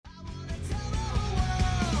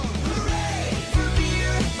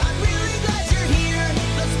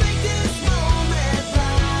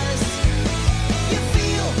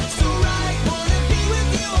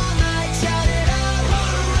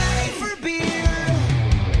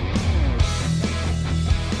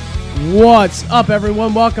What's up,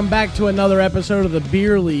 everyone? Welcome back to another episode of the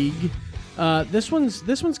Beer League. This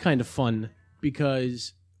one's kind of fun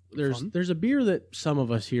because there's a beer that some of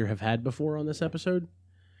us here have had before on this episode,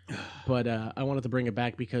 but I wanted to bring it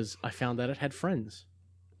back because I found that it had friends.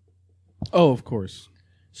 Oh, of course.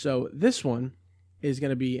 So this one is going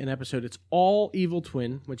to be an episode. It's all Evil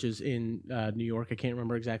Twin, which is in New York. I can't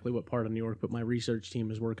remember exactly what part of New York, but my research team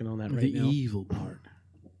is working on that right now. The evil part.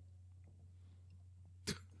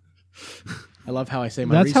 I love how I say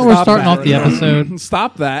my That's research. how we're starting off the episode.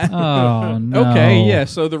 Stop that. Oh, no. Okay, yeah,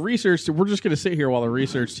 so the research, we're just going to sit here while the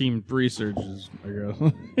research team researches, I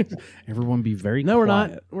guess. Everyone be very No, quiet. we're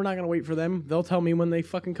not. We're not going to wait for them. They'll tell me when they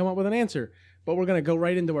fucking come up with an answer. But we're going to go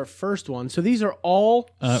right into our first one. So these are all...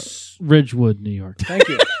 Ridgewood, New York. Thank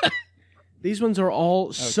you. These ones are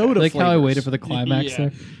all soda Like flavors. how I waited for the climax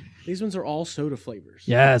there. These ones are all soda flavors.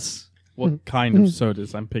 Yes. What kind of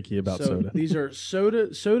sodas? I'm picky about So soda. these are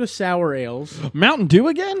soda sour ales. Mountain Dew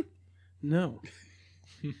again? No.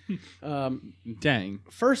 Dang.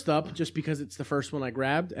 First up, just because it's the first one I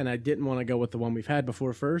grabbed, and I didn't want to go with the one we've had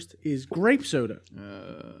before first, is grape soda.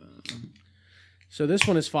 So this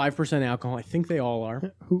one is 5% alcohol. I think they all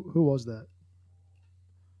are. Who was that?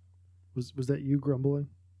 Was that you grumbling?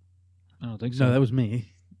 I don't think so. No, that was me.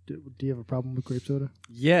 Do you have a problem with grape soda?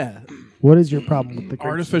 Yeah. What is your problem with the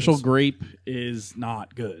grape Artificial sodas? grape is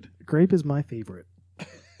not good. Grape is my favorite.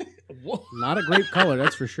 Not a grape color,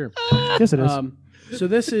 that's for sure. Yes, it is. So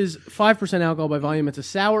this is 5% alcohol by volume. It's a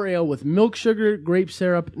sour ale with milk sugar, grape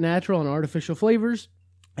syrup, natural and artificial flavors,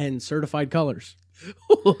 and certified colors.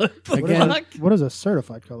 Again, what is a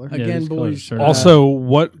certified color? Again, these colors boys. are certified. Also,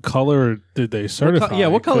 what color did they certify?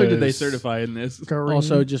 What color did they 'Cause certify in this? Green.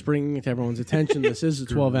 Also, just bringing it to everyone's attention, this is a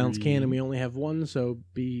 12-ounce can, and we only have one, so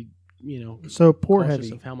be, So pour cautious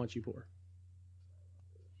heavy. of how much you pour.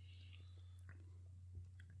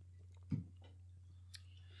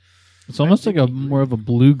 It's almost like a more of a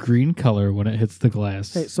blue-green color when it hits the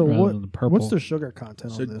glass. Hey, so rather than the purple. what's the sugar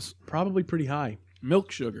content So- on this? Probably pretty high.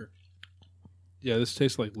 Milk sugar. Yeah, this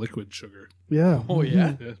tastes like liquid sugar. Yeah. Oh,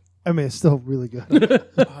 yeah? I mean, it's still really good.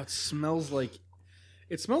 Oh, it smells like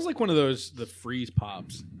one of those, the freeze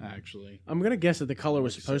pops, actually. I'm going to guess that the color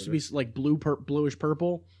was supposed to be like bluish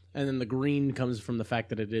purple, and then the green comes from the fact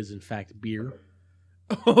that it is, in fact, beer.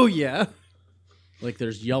 Oh, yeah? Like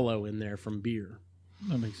there's yellow in there from beer.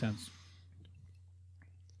 That makes sense.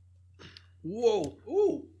 Whoa.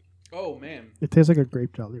 Ooh. Oh, man. It tastes like a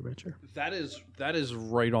grape Jolly Rancher. That is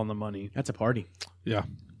right on the money. That's a party. Yeah.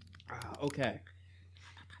 Okay.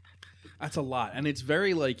 That's a lot. And it's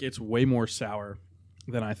very, it's way more sour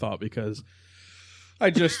than I thought because I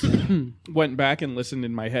just went back and listened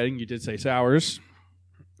in my head, and you did say sours.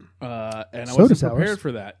 And I Soda wasn't sours. prepared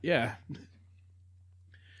for that. Yeah.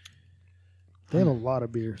 They have a lot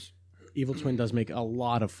of beers. Evil Twin does make a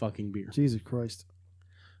lot of fucking beer. Jesus Christ.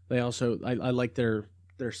 They also, I like their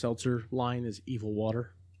seltzer line is Evil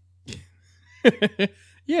Water. Yeah.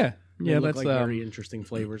 They Yeah, look that's like very interesting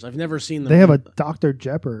flavors. I've never seen them. They have a Dr.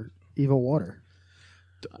 Jepper Evil Water.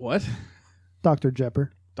 what? Dr.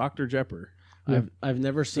 Jepper. Dr. Jepper. I've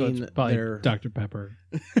never So seen it's probably their Dr. Pepper.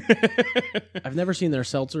 I've never seen their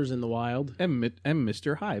seltzers in the wild. And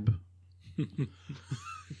Mr. Hybe.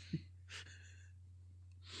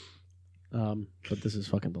 But this is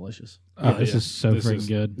fucking delicious. This is so This freaking is-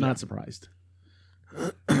 good. Not surprised.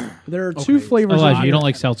 There are two flavors. Elijah, on you here. don't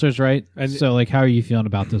like seltzers, right? And- So, how are you feeling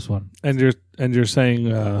about this one? And you're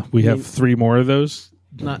saying we have 3 more of those?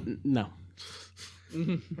 Not no.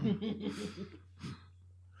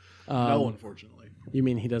 No, unfortunately. You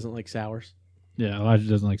mean he doesn't like sours? Yeah, Elijah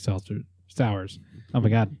doesn't like sours. Oh my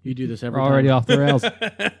God, You do this every we're already time. off the rails.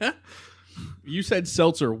 You said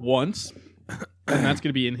seltzer once, and that's going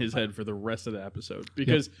to be in his head for the rest of the episode.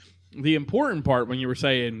 Because the important part when you were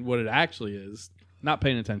saying what it actually is, not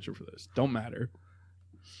paying attention for this. Don't matter.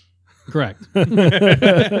 Correct.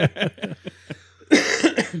 That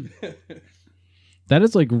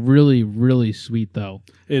is really, really sweet, though.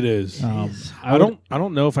 It is. I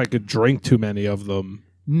don't know if I could drink too many of them.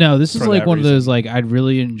 No, this is For like that one of reason. those I'd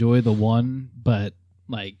really enjoy the one, but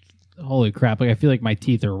holy crap! I feel like my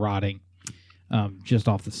teeth are rotting just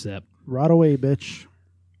off the sip. Rot away, bitch.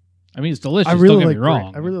 I mean, it's delicious. I really don't get like me wrong.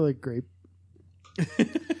 grape. I really like grape.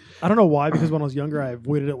 I don't know why, because when I was younger, I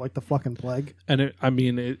avoided it like the fucking plague. And it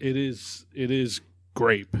is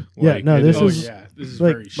grape. Yeah, no, it this Oh, is yeah. This is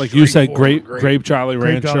like- very like you said, straightforward grape Jolly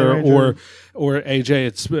Grape Jolly Rancher, Rancher. or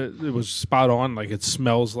AJ. It was spot on. Like it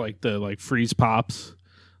smells like the freeze pops,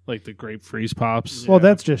 like the grape freeze pops. Well,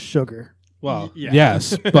 that's just sugar. Well, Yeah.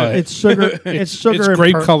 yes, but It's sugar. It's sugar. It's and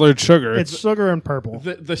grape colored sugar. It's sugar and purple.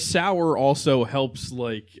 The sour also helps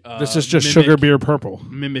like this is just mimic- sugar beer purple.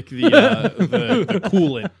 Mimic the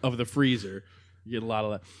coolant of the freezer. You get a lot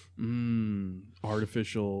of that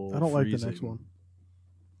artificial. I don't like the freezing. next one.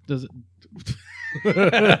 Does it?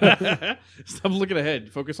 Stop looking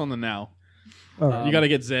ahead. Focus on the now. All right. You got to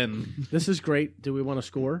get zen. This is great. Do we want to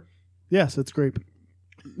score? Yes, it's grape.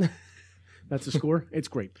 That's a score. It's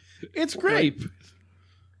grape. It's grape.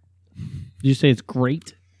 Did you say it's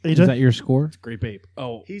great? Is AJ? that your score? Grape ape.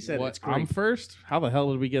 Oh, He said what? it's grape. I'm first. How the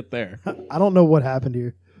hell did we get there? I don't know what happened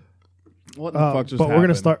here. What the fuck just but happened?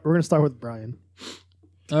 we're gonna start with Brian.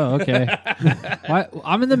 Oh, okay. Why,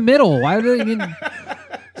 I'm in the middle. Why do you even...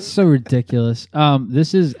 So ridiculous.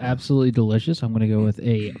 This is absolutely delicious. I'm going to go with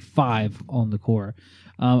a 5 on the core.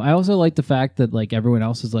 I also like the fact that like everyone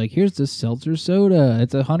else is like, here's this seltzer soda.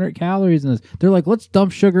 It's 100 calories in this. They're like, let's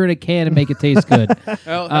dump sugar in a can and make it taste good.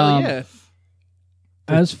 Hell yeah.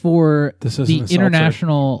 As for This isn't the a seltzer.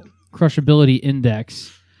 International Crushability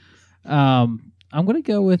Index, I'm going to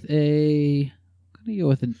go with an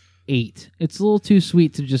 8. It's a little too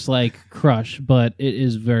sweet to just like crush, but it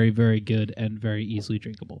is very, very good and very easily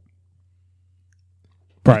drinkable.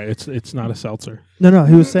 Right, it's not a seltzer. No,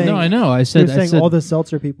 he was saying. No, I know. I He said, was saying all the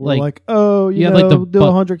seltzer people were like- like, "Oh, you Yeah, know, like the do bu-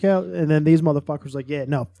 100 cal," and then these motherfuckers like, "Yeah,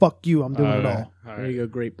 no, fuck you, I'm doing it all." There you go,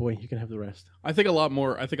 great boy. You can have the rest. I think a lot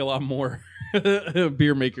more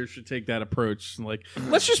beer makers should take that approach. Like,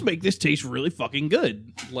 let's just make this taste really fucking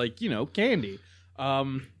good. Like, candy.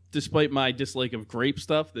 Despite my dislike of grape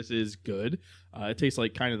stuff, this is good. It tastes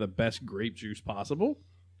like kind of the best grape juice possible.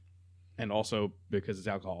 And also because it's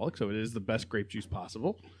alcoholic, so it is the best grape juice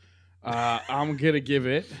possible. I'm going to give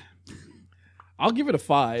it... I'll give it a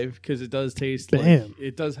 5 because it does taste like... Damn.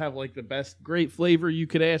 It does have like the best grape flavor you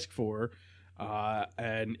could ask for.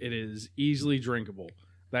 And it is easily drinkable.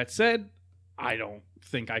 That said, I don't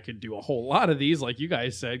think I could do a whole lot of these like you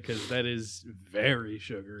guys said because that is very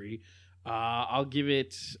sugary. I'll give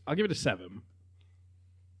it a 7.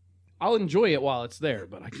 I'll enjoy it while it's there,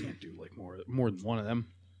 but I can't do like more than one of them.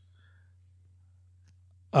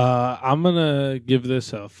 I'm gonna give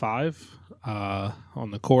this a 5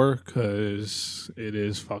 on the core because it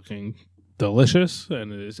is fucking delicious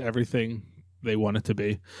and it is everything they want it to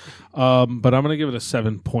be. But I'm gonna give it a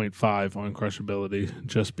 7.5 on crushability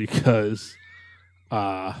just because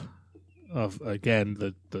of again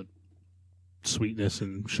the sweetness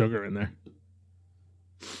and sugar in there.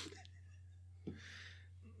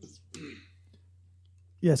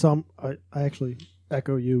 Yeah, so I actually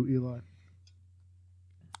echo you, Eli.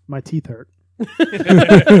 My teeth hurt.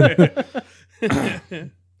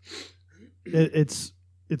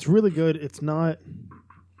 It's really good. It's not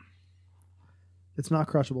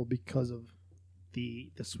crushable because of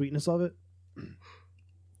the sweetness of it.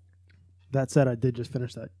 That said, I did just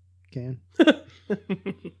finish that can.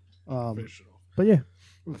 But yeah,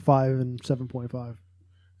 5 and 7.5.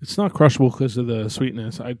 It's not crushable because of the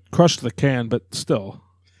sweetness. I crushed the can, but still.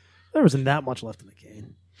 There wasn't that much left in the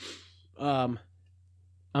can.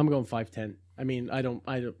 I'm going 5'10". I mean, I don't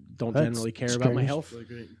That's generally care about my strange. health. I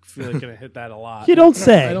feel like gonna hit that a lot. You don't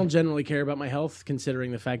say. I don't generally care about my health,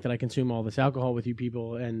 considering the fact that I consume all this alcohol with you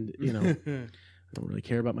people, and I don't really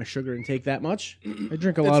care about my sugar intake that much. I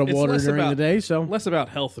drink a lot of It's water less during about- the day, so. Less about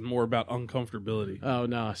health and more about uncomfortability. Oh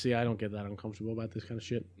no! See, I don't get that uncomfortable about this kind of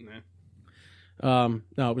shit. Nah.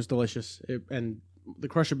 No, it was delicious, and the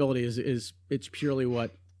crushability is it's purely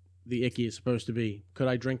what the icky is supposed to be. Could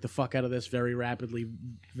I drink the fuck out of this very rapidly,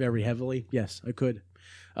 very heavily? Yes, I could.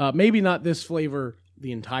 Maybe not this flavor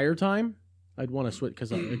the entire time. I'd want to switch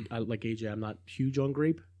because I like AJ. I'm not huge on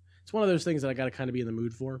grape. It's one of those things that I got to kind of be in the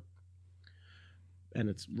mood for, and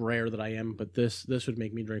it's rare that I am. But this would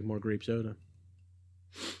make me drink more grape soda.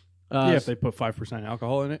 Yeah, if they put 5%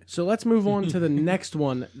 alcohol in it. So let's move on to the next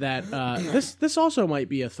one. That this also might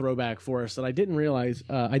be a throwback for us that I didn't realize.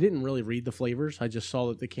 I didn't really read the flavors. I just saw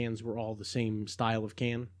that the cans were all the same style of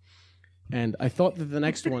can, and I thought that the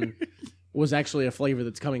next one was actually a flavor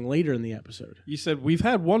that's coming later in the episode. You said we've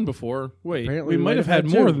had one before. Wait, Apparently we might have had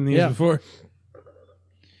more two. than these Yeah. before.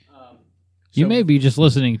 You So- may be just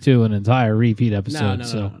listening to an entire repeat episode.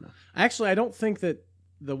 No. Actually, I don't think that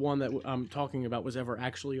the one that I'm talking about was ever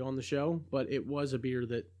actually on the show, but it was a beer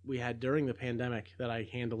that we had during the pandemic that I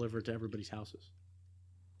hand delivered to everybody's houses.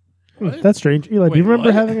 That's strange. Eli, do Wait, you remember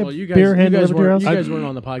what? having a Well, you guys, beer hand you guys delivered to your weren't, house? you guys weren't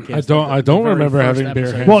on the podcast. I don't The very remember first having beer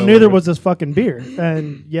episode. hand Well, neither delivered. was this fucking beer,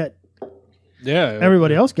 and yet Yeah,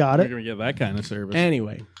 everybody else got You're it. gonna get that kind of service.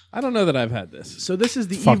 Anyway, I don't know that I've had this. so this is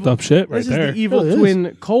the fucked evil, up shit right this there. is the Evil It is.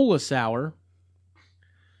 Twin Cola Sour.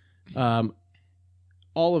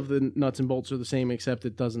 all of the nuts and bolts are the same, except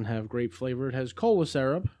it doesn't have grape flavor. It has cola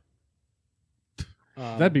syrup.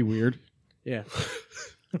 That'd be weird. Yeah.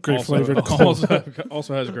 Grape flavored cola.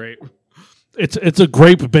 Also has grape. It's a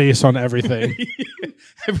grape base on everything.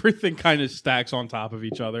 Everything kind of stacks on top of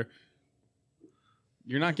each other.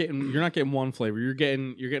 You're not getting one flavor. You're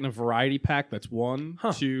getting a variety pack that's 1,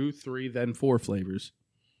 2, 3, then 4 flavors.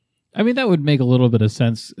 I mean, that would make a little bit of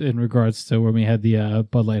sense in regards to when we had the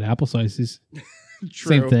Bud Light apple slices.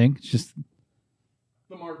 Same thing. It's just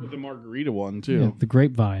the margarita one too. yeah, the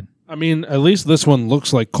grapevine. I mean, at least this one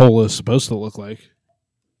looks like cola is supposed to look like.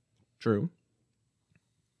 True.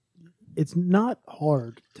 It's not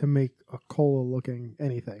hard to make a cola looking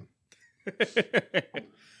anything.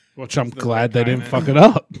 Which I'm the glad right they didn't kind, fuck it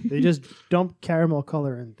up. They just dump caramel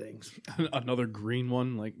color in things. Another green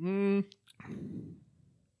one, like.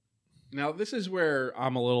 Now this is where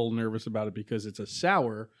I'm a little nervous about it because it's a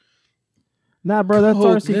sour. Nah, bro, that's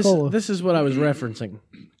Coke, RC Cola. This is what I was referencing.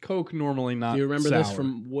 Coke normally not. Do you remember sour. this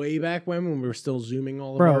from way back when we were still zooming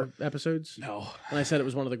all of Bro. our episodes? No. And I said it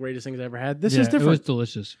was one of the greatest things I ever had. This Yeah, is It was different.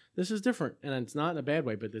 delicious. This is different, and it's not in a bad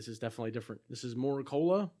way, but this is definitely different. This is more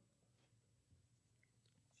cola.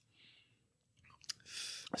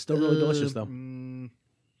 Still really delicious though.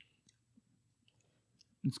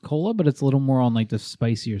 It's cola, but it's a little more on like the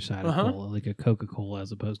spicier side Uh-huh. of cola, like a Coca-Cola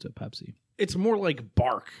as opposed to a Pepsi. It's more like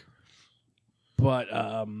bark, but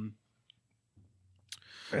I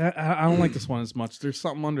don't like this one as much. There's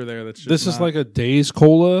something under there that's just This is not- like a day's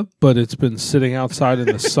cola, but it's been sitting outside in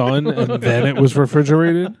the sun and then it was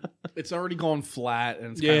refrigerated. it's already gone flat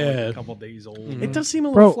and it's kind of like Yeah. a couple days old. It does seem a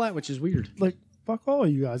little Bro. flat, which is weird. Like, fuck all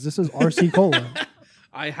you guys. This is RC Cola.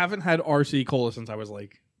 I haven't had RC Cola since I was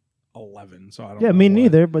like 11, so I don't. Yeah, know me what-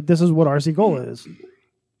 neither, but this is what RC Cola is.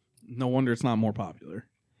 No wonder it's not more popular.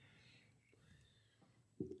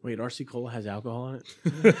 Wait, RC Cola has alcohol in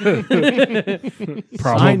it?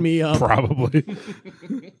 Sign me up. Probably.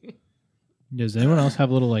 Does anyone else have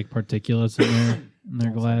little like particulates in their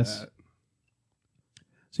Don't say glass? that.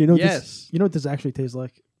 So you know what Yes. this, you know what this actually tastes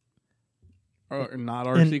like? Or not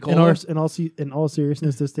RC In, Cola. in all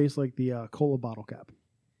seriousness, this tastes like the cola bottle cap.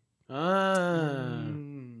 Ah,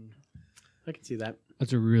 I can see that.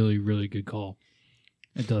 That's a really, really good call.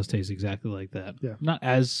 It does taste exactly like that. Yeah. Not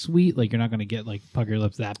as sweet, like you're not going to get like pucker your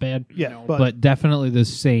lips that bad, Yeah, No, but definitely the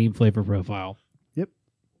same flavor profile. Yep.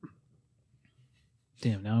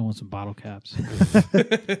 Damn, now I want some bottle caps.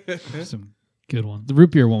 Some good ones. The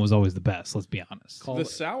root beer one was always the best, let's be honest. Call the it-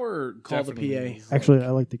 sour. call the definitely- PA. actually, I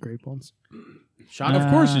like the grape ones. Shot Of of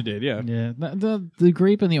course you did. Yeah. Yeah, the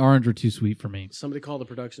grape and the orange were too sweet for me. Somebody call the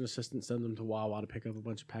production assistant, send them to Wawa to pick up a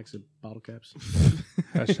bunch of packs of bottle caps.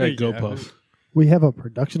 Hashtag Go Yeah. Puff. We have a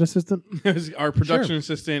production assistant. Our production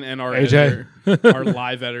assistant and our AJ. editor, our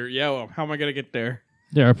live editor. Yeah, well, how am I gonna get there?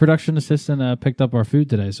 Yeah, our production assistant picked up our food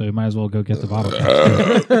today, so we might as well go get the bottle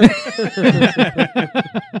caps.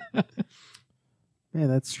 Man,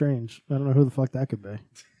 that's strange. I don't know who the fuck that could be.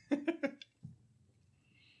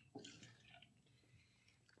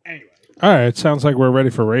 Anyway, All right, sounds like we're ready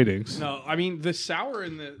for ratings. no, I mean the sour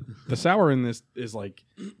in this is like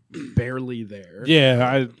barely there.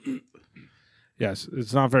 Yeah, yes,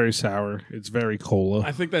 it's not very sour. It's very cola.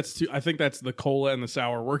 I think that's the cola and the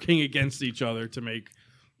sour working against each other to make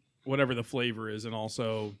whatever the flavor is, and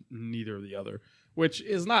also neither of the other, which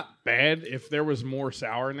is not bad. If there was more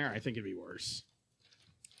sour in there, I think it'd be worse.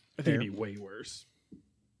 I think it'd be way worse.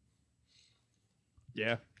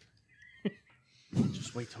 Yeah.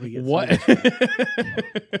 Just wait till we get What?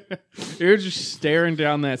 You're just staring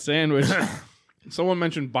down that sandwich. Someone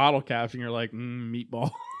mentioned bottle caps, and you're like,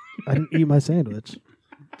 meatball. I didn't eat my sandwich.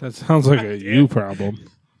 That sounds like a you problem.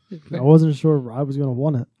 I wasn't sure I was going to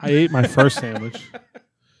want it. I ate my first sandwich.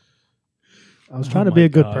 I was trying to be my a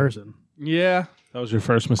good God. person. Yeah, That was your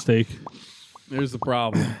first mistake. there's the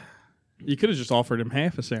problem. You could have just offered him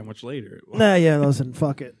half a sandwich later. Nah, yeah, listen,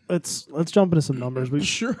 fuck it. Let's jump into some numbers.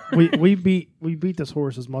 Sure. We beat this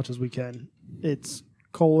horse as much as we can. It's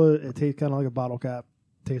cola. It tastes kind of like a bottle cap.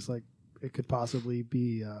 Tastes like it could possibly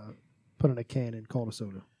be put in a can and called a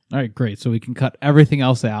soda. All right, great. So we can cut everything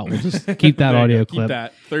else out. We'll just keep that There you audio go. clip. Keep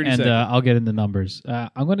that 30 And seconds. I'll get into numbers.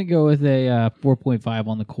 I'm going to go with a 4.5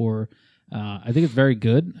 on the core. I think it's very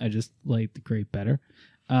good. I just like the grape better,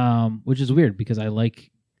 which is weird because I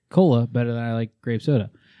like cola better than I like grape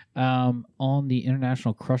soda. On the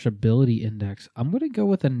International Crushability Index, I'm going to go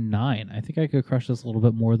with a 9. I think I could crush this a little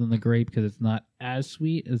bit more than the grape because it's not as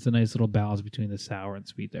sweet. It's a nice little balance between the sour and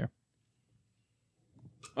sweet there.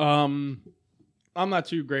 I'm not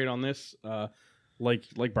too great on this.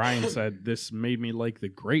 Like Brian said, this made me like the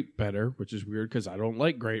grape better, which is weird because I don't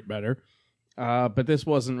like grape better. But this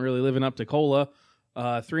wasn't really living up to cola.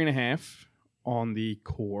 3.5 on the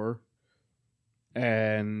core.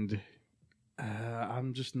 And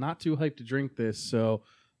I'm just not too hyped to drink this, so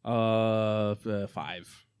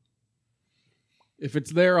 5. If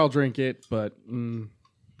it's there, I'll drink it, but yeah, I'm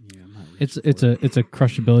not It's a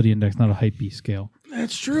crushability index, not a hype beast scale.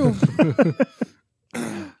 That's true.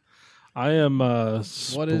 I am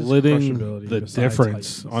splitting crushability the besides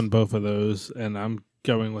difference height? on both of those, and I'm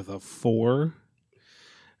going with a 4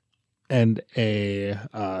 and a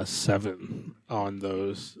 7 on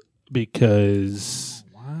those because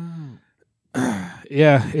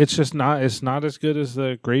yeah, it's just not as good as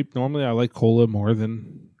the grape. Normally, I like cola more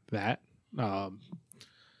than that,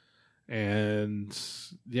 and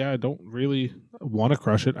yeah, I don't really want to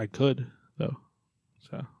crush it. I could though,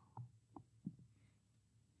 so.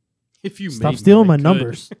 If you Stop made stealing me, I my could.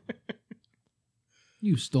 numbers.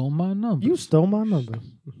 You stole my number. You stole my numbers.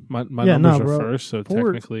 My Yeah, numbers no, are bro. first, so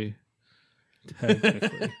 4 technically.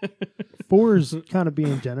 4 is kind of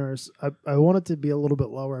being generous. I want it to be a little bit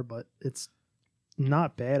lower, but it's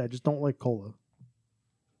not bad. I just don't like cola.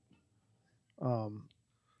 And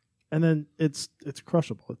then it's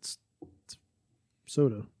crushable. It's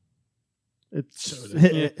soda. It's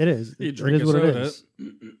Soda. it is. You It drink is a what it soda. is.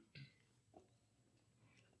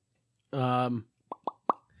 I'm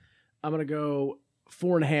gonna go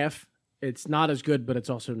 4.5. It's not as good, but it's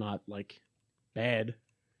also not like bad.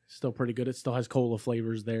 Still pretty good. It still has cola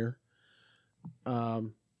flavors there.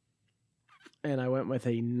 And I went with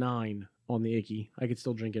a 9 on the icky. I could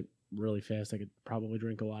still drink it really fast. I could probably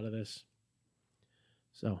drink a lot of this.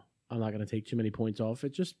 So I'm not going to take too many points off.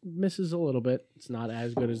 It just misses a little bit. It's not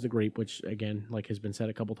as good as the grape, which, again, like has been said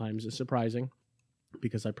a couple times, is surprising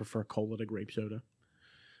because I prefer cola to grape soda.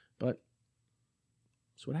 But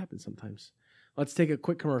that's what happens sometimes. Let's take a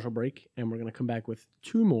quick commercial break, and we're going to come back with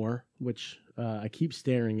 2 more, which I keep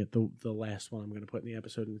staring at the last one I'm going to put in the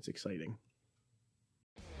episode, and it's exciting.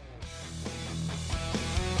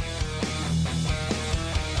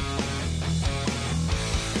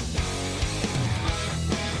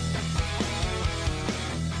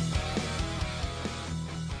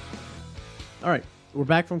 All right, we're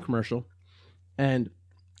back from commercial, and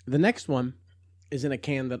the next one is in a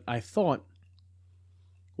can that I thought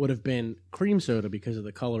would have been cream soda because of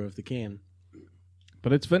the color of the can.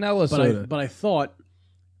 But it's vanilla soda. But I thought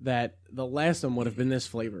that the last one would have been this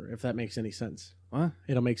flavor, if that makes any sense. What?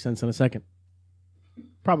 It'll make sense in a second.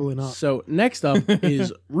 Probably not. So next up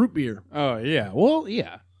is root beer. Oh, yeah. Well,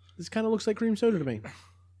 yeah. This kind of looks like cream soda to me.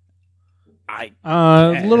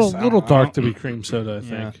 Little dark to be cream soda, I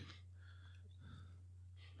Yeah. think.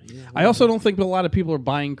 I also don't think a lot of people are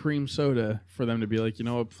buying cream soda for them to be like, you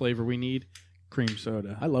know what flavor we need? Cream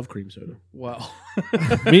soda. I love cream soda. Well,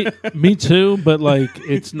 me too, but like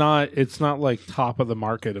it's not like top of the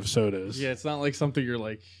market of sodas. yeah, it's not like something you're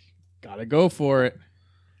like, gotta go for it.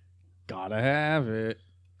 Gotta have it.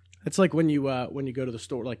 It's like when you go to the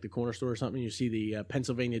store, like the corner store or something, you see the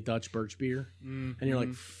Pennsylvania Dutch birch beer, and you're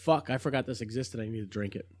like, "Fuck, I forgot this existed. I need to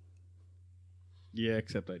drink it." Yeah,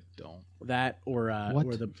 except I don't. That or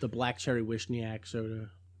What? the black cherry Wishniak soda.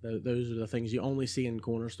 Those are the things you only see in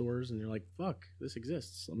corner stores, and you're like, "Fuck, this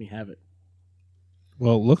exists. Let me have it."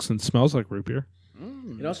 Well, it looks and smells like root beer.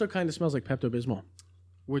 It also kind of smells like Pepto Bismol,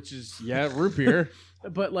 Which is, root beer.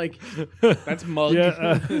 but like, That's mug.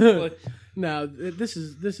 Yeah, no, this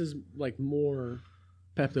is like more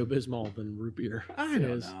Pepto Bismol than root beer. I don't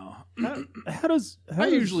is. know. How does I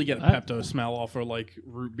usually get a Pepto smell off of like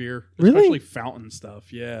root beer, Really? especially fountain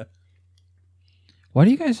stuff. Yeah, Why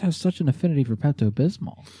do you guys have such an affinity for Pepto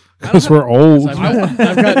Bismol? because we're old. I've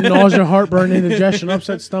got nausea, heartburn, indigestion,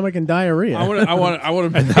 upset stomach, and diarrhea. I want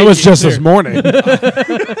to. That was just this morning.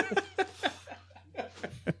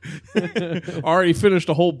 Already finished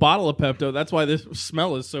a whole bottle of Pepto. That's why this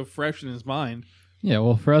smell is so fresh in his mind. Yeah,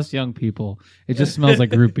 well, for us young people, it just smells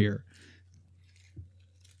like root beer.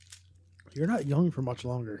 You're not young for much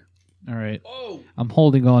longer. All right. Oh, I'm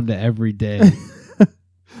holding on to every day.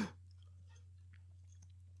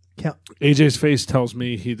 AJ's face tells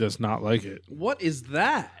me he does not like it. what is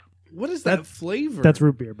that? What is that flavor? That's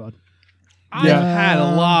root beer, bud. I've had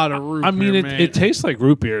a lot of root I mean, beer, it, man. it tastes like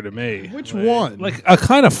root beer to me. Which Like- one? Like a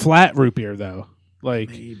kind of flat root beer, though. Like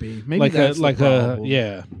maybe like that's a like the a problem.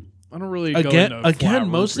 yeah. I don't really go Again, into flat root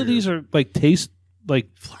most of beer. these are like taste like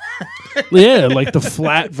yeah, like the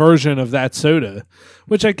flat version of that soda,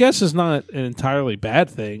 which I guess is not an entirely bad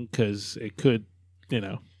thing because it could,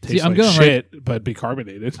 taste I'm like going shit but be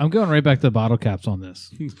carbonated. I'm going right back to the bottle caps on this.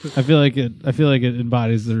 I feel like it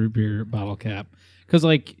embodies the root beer bottle cap because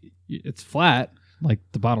like it's flat, like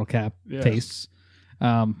the bottle cap Yeah. tastes,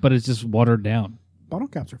 but it's just watered down. Bottle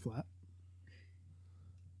caps are flat.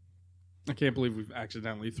 I can't believe we've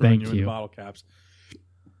accidentally thrown Thank you you. in bottle caps.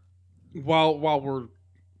 While we're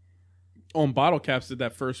on bottle caps, did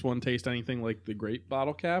that first one taste anything like the grape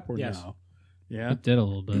bottle cap or Yes. no? Yeah. It did a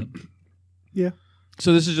little bit. Yeah.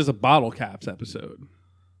 So this is just a bottle caps episode.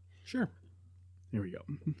 Sure. Here we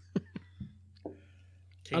go.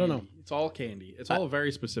 I don't know. It's all candy. It's all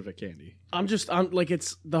very specific candy. I'm like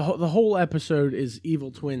it's the whole episode is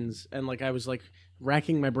Evil Twins, and like I was like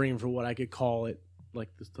racking my brain for what I could call it, like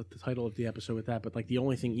the title of the episode with that. But like the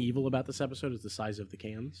only thing evil about this episode is the size of the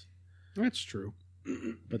cans. That's true.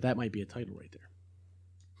 But that might be a title right there.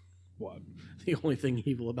 What? The only thing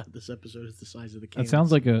evil about this episode is the size of the cans. That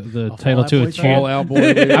sounds like the A title Fall to Out a Boy Chiodo. Fall Out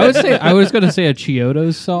Boy. I was going to say a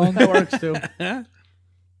Chiodos song. that works too.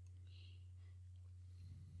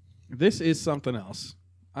 This is something else.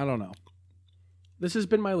 I don't know. This has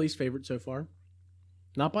been my least favorite so far.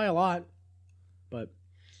 Not by a lot, but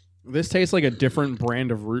This tastes like a different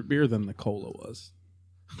brand of root beer than the cola was.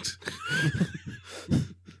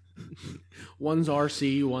 one's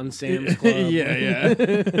RC, one's Sam's Club. yeah.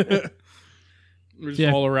 We're just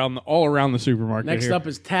Yeah. all around the supermarket. Next here. up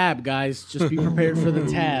is tab, guys. Just be prepared for the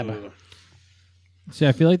tab. See,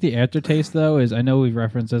 I feel like the aftertaste, though, is I know we've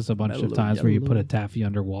referenced this a bunch of Yellow, times where you put yellow. a taffy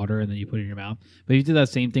underwater and then you put it in your mouth. But you did that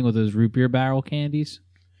same thing with those root beer barrel candies.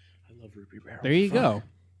 I love root beer barrels. There you Fuck. go.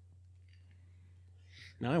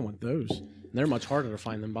 Now I want those. They're much harder to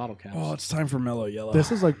find than bottle caps. Oh, it's time for mellow yellow.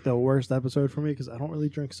 This is like the worst episode for me because I don't really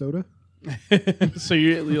drink soda. So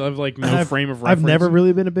you have like no I've- frame of reference. I've never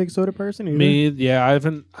really been a big soda person either. Me, yeah, I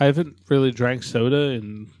haven't really drank soda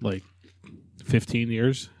in like 15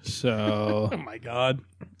 years. So Oh my god.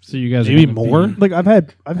 So you guys maybe are gonna more. be- Like I've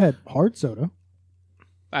had hard soda.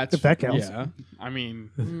 That's If that counts. Yeah. I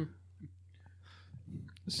mean,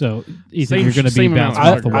 So Ethan, Same- you're going to be same amount bouncing of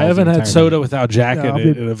off the sugar. walls. I haven't the had entire soda night. without Jack Yeah, I'll in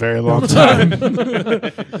it be- in a very long time.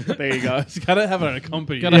 there you go. It's gotta have an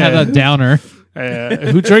accompaniment. Gotta have that downer.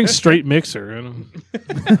 Who drinks straight mixer? I don't-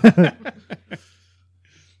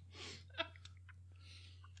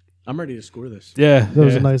 I'm ready to score this. Yeah, That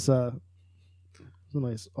was yeah. a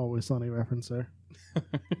nice Always Sunny reference there.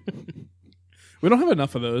 We don't have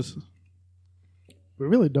enough of those. We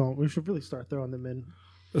really don't. We should really start throwing them in.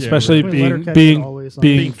 Especially Between being Letterkenny and Always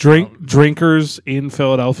Sunny. being drinkers in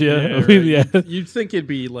Philadelphia. I mean, yeah. You'd think it'd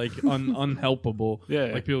be like unhelpable. Yeah.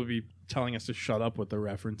 Like people would be telling us to shut up with the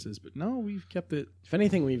references, but no, we've kept it If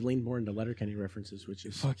anything, we've leaned more into Letterkenny references, which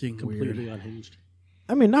is fucking completely weird. unhinged.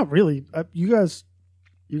 I mean, not really. You guys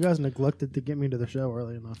neglected to get me to the show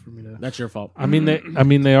early enough for me to. That's your fault. I mean,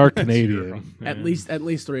 they are Canadian. At least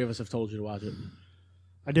three of us have told you to watch it.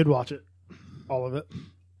 I did watch it, all of it.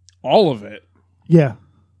 All of it. Yeah,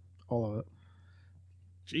 all of it.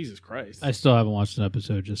 Jesus Christ. I still haven't watched an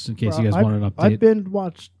episode, just in case Bro, you guys want an I update. binge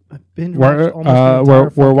watched. We're almost the entire we're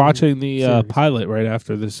fucking watching the series. pilot right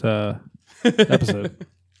after this episode.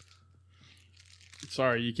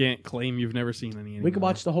 Sorry, you can't claim you've never seen any. We could anymore.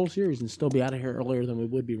 watch the whole series and still be out of here earlier than we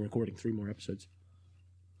would be recording 3 more episodes.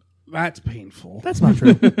 That's painful. That's not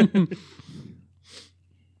true.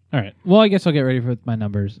 All right. Well, I guess I'll get ready for my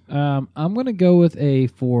numbers. I'm going to go with a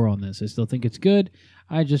 4 on this. I still think it's good.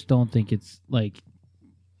 I just don't think it's like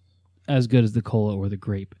as good as the cola or the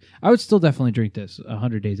grape. I would still definitely drink this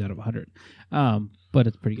 100 days out of 100. But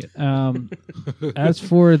it's pretty good. As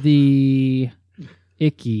for the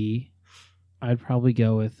icky, I'd probably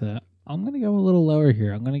go with I'm going to go a little lower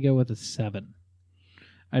here. I'm going to go with a 7.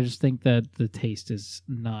 I just think that the taste is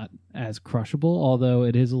not as crushable, although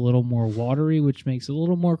it is a little more watery, which makes it a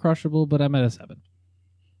little more crushable, but I'm at a 7.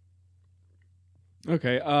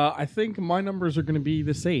 Okay, I think my numbers are going to be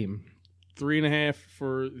the same. 3.5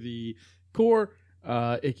 for the core,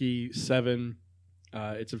 icky 7.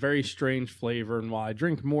 It's a very strange flavor, and while I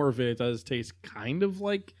drink more of it, it does taste kind of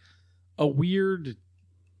like a weird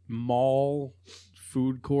mall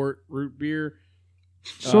food court root beer.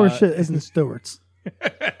 Sure as shit isn't Stewart's.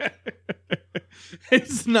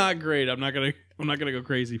 It's not great. I'm not gonna go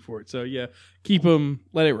crazy for it. So yeah, keep them.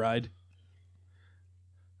 Let it ride.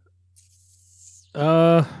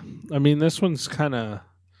 I mean, this one's kind of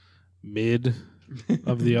mid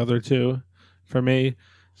of the other two for me,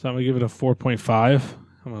 so I'm gonna give it a 4.5.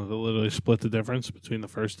 I'm gonna literally split the difference between the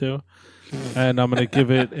first two, and I'm gonna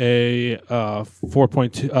give it a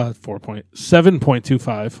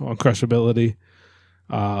 7.25 on crushability.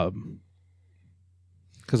 Because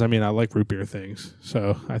I mean, I like root beer things,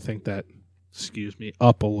 so I think that skews me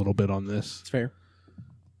up a little bit on this. It's fair.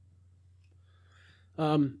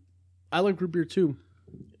 I like root beer too,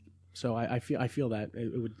 so I feel that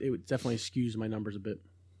it would definitely skews my numbers a bit.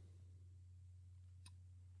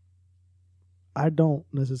 I don't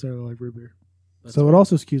necessarily like root beer. That's So fair. it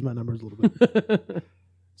also skews my numbers a little bit.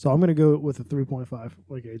 So I'm going to go with a 3.5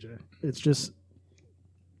 like AJ. It's just,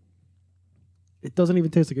 it doesn't even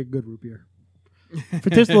taste like a good root beer. If it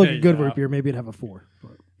tasted like a good root beer, maybe it'd have a 4.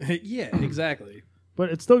 Yeah, exactly. But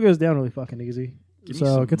it still goes down really fucking easy. Give me So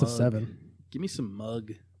some it gets a mug. 7. Give me some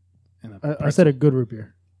mug. And I said a good root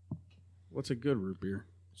beer. What's a good root beer?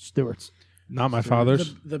 Stewart's. Not my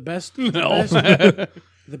father's. The best, No.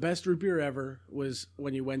 the best root beer ever was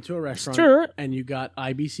when you went to a restaurant Stuart. and you got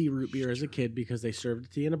IBC root beer as a kid because they served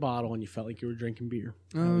it to you in a bottle and you felt like you were drinking beer.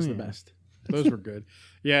 That Oh, was yeah. the best. Those were good.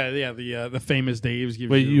 Yeah. The famous Dave's. Give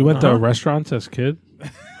Wait, you went to restaurants as a kid?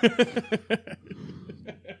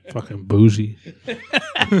 Fucking bougie.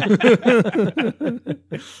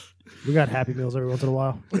 We got Happy Meals every once in a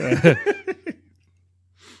while.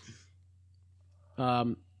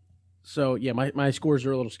 So yeah, my scores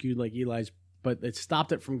are a little skewed like Eli's, but it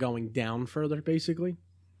stopped it from going down further basically,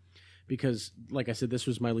 because like I said, this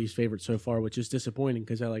was my least favorite so far, which is disappointing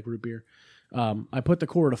because I like root beer. I put the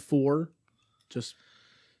core at a 4. Just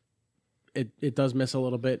it does miss a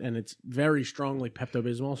little bit, and it's very strongly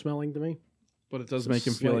Pepto-Bismol smelling to me. But it does make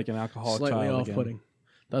him feel like an alcoholic Slightly child off-putting. again.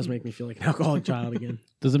 Does make me feel like an alcoholic child again.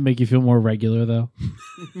 Does it make you feel more regular though?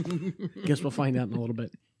 Guess we'll find out in a little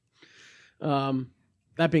bit.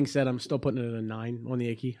 That being said, I'm still putting it at a 9 on the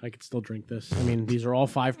Icky. I could still drink this. I mean, these are all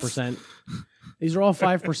 5%. These are all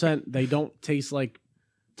 5%. They don't taste like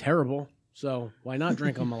terrible, so why not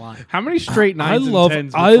drink them a lot? How many straight I 9s love,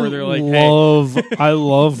 and 10s I before they're like, hey, love, I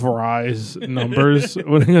love Rye's numbers.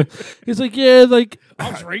 He's like, yeah, like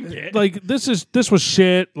I'll drink it. like this was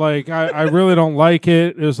shit. Like I really don't like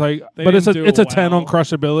it. It was like, They but it's didn't a do it 10 on well.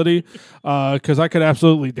 crushability because I could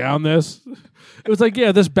absolutely down this. It was like,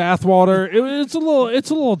 yeah, this bathwater. It's a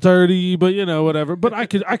little dirty, but you know, whatever. But I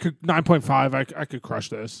could 9.5. I could crush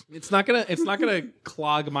this. It's not gonna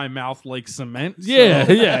clog my mouth like cement. so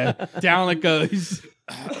Yeah, yeah. down it goes.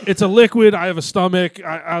 It's a liquid. I have a stomach.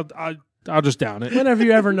 I'll just down it. When have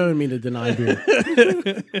you ever known me to deny beer?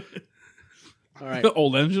 All right,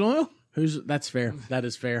 Old engine oil. that's fair. That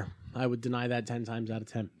is fair. I would deny that 10 times out of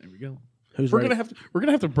 10. There we go. Who's We're ready?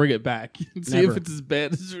 gonna have to bring it back and see Never. if it's as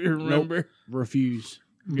bad as we remember. Refuse.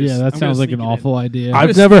 Yeah, that I'm sounds gonna like an sneak it in. awful idea. I've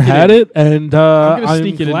gonna never sneak it had in. it, and I'm gonna I'm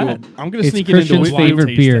sneak it glad. into. I'm gonna it's sneak it into Christian's a blind favorite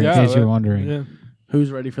taste beer, in test. case you're wondering. Yeah. Who's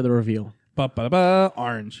ready for the reveal? Ba-ba-ba,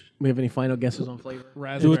 orange. We have any final guesses on flavor? Do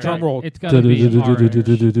Raspberry. a drum roll. It's gotta be an orange.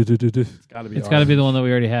 It's gotta be. It's got to be the one that we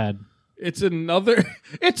already had. It's another.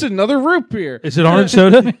 It's another root beer. Is it orange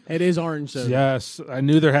soda? It is orange soda. Yes, I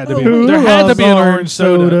knew there had to be. Who There had to loves be an orange orange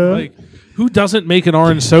soda. soda? Like, who doesn't make an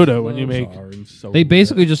orange soda when you make? Orange soda. They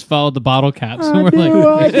basically just followed the bottle caps, and I we're do, like,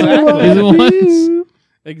 I do, exactly I the ones. do.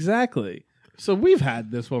 exactly. So we've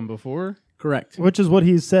had this one before. Correct. Which is what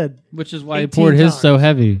he said. Which is why he 18 poured his so times.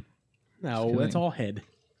 heavy. No, kidding. that's all head.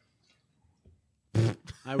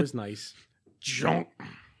 I was nice. Junk.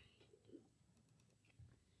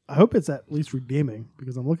 I hope it's at least redeeming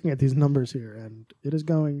because I'm looking at these numbers here and it's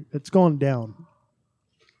going down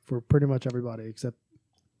for pretty much everybody except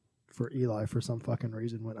for Eli for some fucking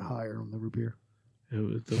reason went higher on the root beer. The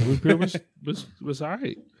root beer was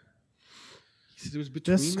alright. It was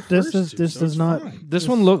between This the this first is two, this so does it's not fine.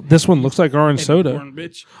 This one looks like orange soda. Corn,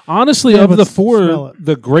 bitch. Honestly, Yeah, of but the smell four, it.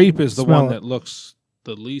 the grape is the Smell one it. that looks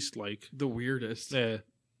the least like. The weirdest. Yeah.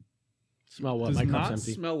 Smell what? Does My cup's not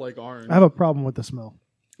empty. smell like orange. I have a problem with the smell.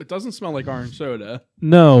 It doesn't smell like orange soda.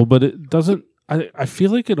 No, but it doesn't. I feel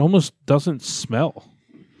like it almost doesn't smell.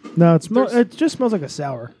 No, it just smells like a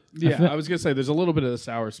sour. Yeah, feel- I was gonna say there's a little bit of the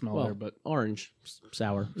sour smell Well, there, but orange,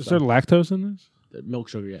 sour. Is So, there lactose in this? milk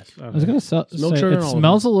sugar? Yes. I was gonna say milk sugar it and all of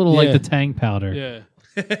smells a little Yeah. like the Tang powder. Yeah.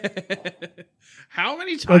 how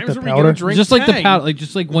many times Like the are we powder? gonna drink? Just like the Tang? powder,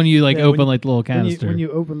 just like when you Yeah, open when- like the little canister. When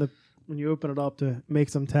you open it up to make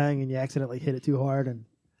some tang and you accidentally hit it too hard and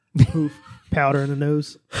poof, powder in the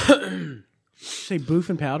nose. Say boof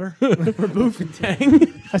and powder or boof and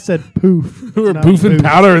tang. I said poof. We're Not boofing poof.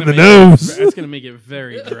 powder in the nose. That's gonna make it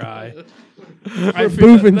very dry. I feel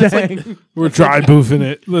boof and that's tang. Like, We're dry boofing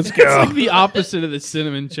it. Let's it's go. like the opposite of the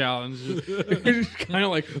cinnamon challenge. You're just kind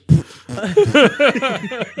of like,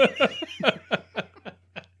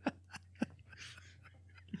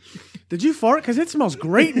 Did you fart? Because it smells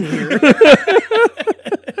great in here.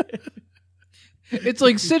 it's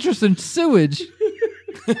like citrus and sewage.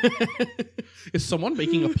 is someone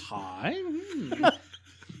making a pie?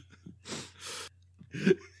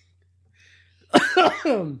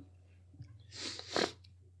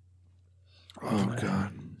 Oh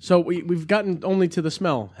god. So we've gotten only to the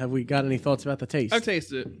smell. Have we got any thoughts about the taste? I've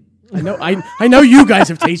tasted it. I know you guys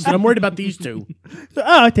have tasted it. I'm worried about these two.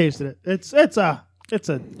 I tasted it. It's a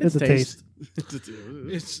taste.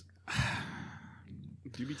 It's.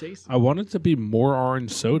 Do you be tasting? I want it to be more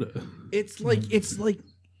orange soda. It's like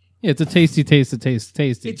Yeah, it's a tasty taste. It tastes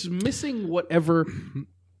tasty. it's missing whatever.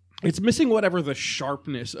 It's missing whatever the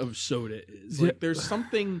sharpness of soda is. Like there's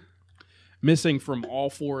something missing from all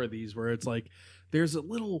four of these, where it's like there's a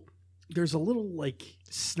little like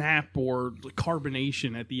snap or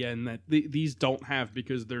carbonation at the end that these don't have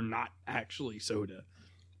because they're not actually soda,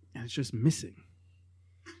 and it's just missing.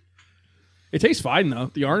 It tastes fine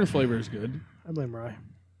though. The orange flavor is good. I blame Rye.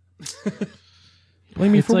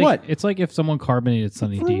 Blame me It's for like, what? It's like if someone carbonated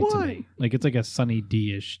Sunny For D to what? me. Like it's like a Sunny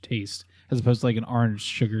D-ish taste as opposed to like an orange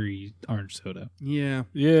sugary orange soda. Yeah,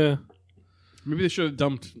 Yeah. maybe they should have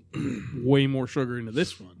dumped way more sugar into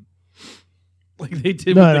this one, like they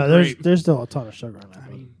did No, with the grape. there's still a ton of sugar in that. I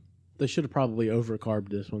mean, They should have probably overcarbed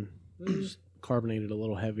this one. Just carbonated a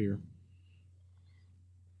little heavier,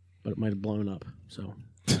 but it might have blown up. So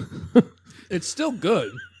it's still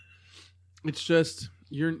good. It's just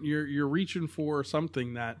you're reaching for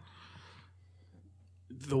something that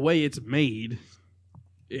the way it's made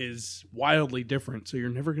is wildly different. So you're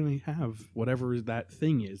never going to have whatever that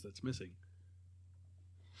thing is that's missing.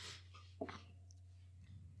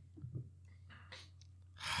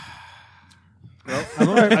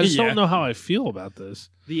 I just Yeah. don't know how I feel about this.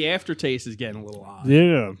 The aftertaste is getting a little odd.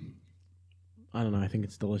 Yeah. I don't know. I think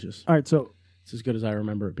it's delicious. All right, so It's as good as I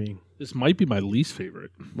remember it being. This might be my least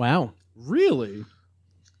favorite. Wow. Really?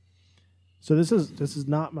 this is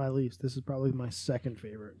not my least. This is probably my second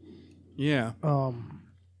favorite. Yeah.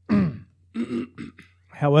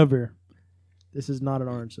 However, this is not an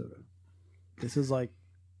orange soda. This is like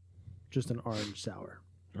just an orange sour.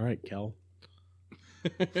 All right, Kel.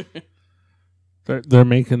 They're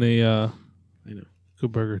making a I know.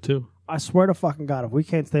 good burger too. I swear to fucking God, if we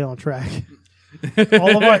can't stay on track,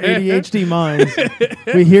 all of our ADHD minds,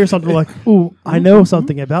 we hear something like, "Ooh, I know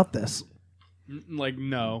something about this." Like,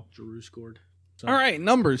 no. Giroux scored. All right,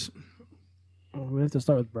 numbers. Oh, we have to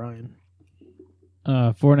start with Brian.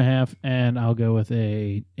 4.5, and I'll go with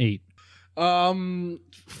a 8.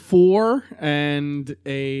 4 and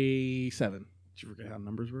a 7. Did you forget how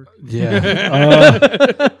numbers work? Yeah.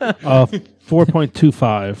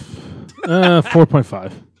 4.25.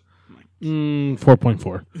 4.5.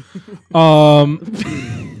 4.4.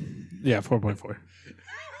 Yeah, 4.4.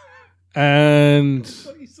 And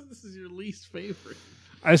You said this is your least favorite.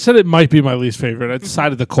 I said it might be my least favorite. I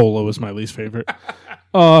decided the cola was my least favorite.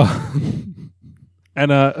 And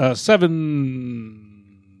a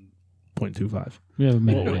 7.25. We have a Oh,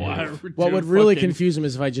 minute. wow. What would really confuse him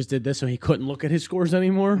is if I just did this so he couldn't look at his scores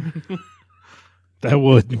anymore. That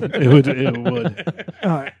would. It would. All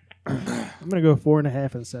right, I'm gonna go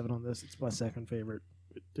 4.5 and 7 on this. It's my second favorite.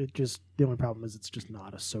 The only problem is it's just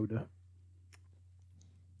not a soda.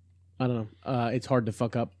 I don't know. It's hard to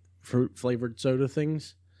fuck up fruit flavored soda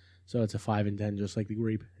things. So it's a 5 and 10, just like the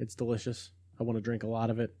grape. It's delicious. I want to drink a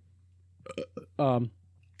lot of it.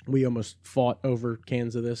 We almost fought over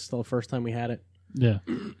cans of this the first time we had it. Yeah.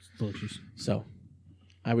 It's delicious. So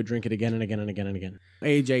I would drink it again and again and again and again.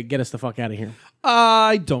 AJ, get us the fuck out of here.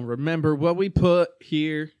 I don't remember what we put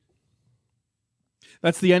here.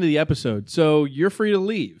 That's the end of the episode. So you're free to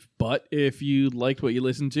leave. But if you liked what you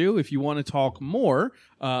listened to, if you want to talk more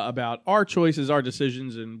about our choices, our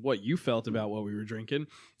decisions, and what you felt about what we were drinking,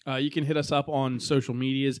 you can hit us up on social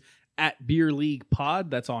medias at Beer League Pod.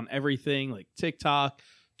 That's on everything like TikTok,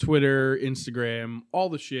 Twitter, Instagram, all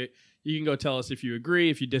the shit. You can go tell us if you agree,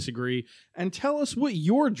 if you disagree, and tell us what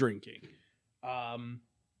you're drinking. In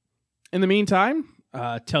the meantime,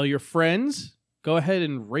 tell your friends. Go ahead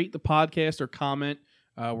and rate the podcast or comment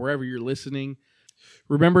wherever you're listening.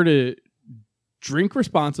 Remember to drink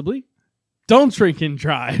responsibly. Don't drink and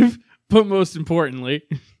drive. But most importantly,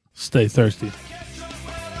 Stay thirsty.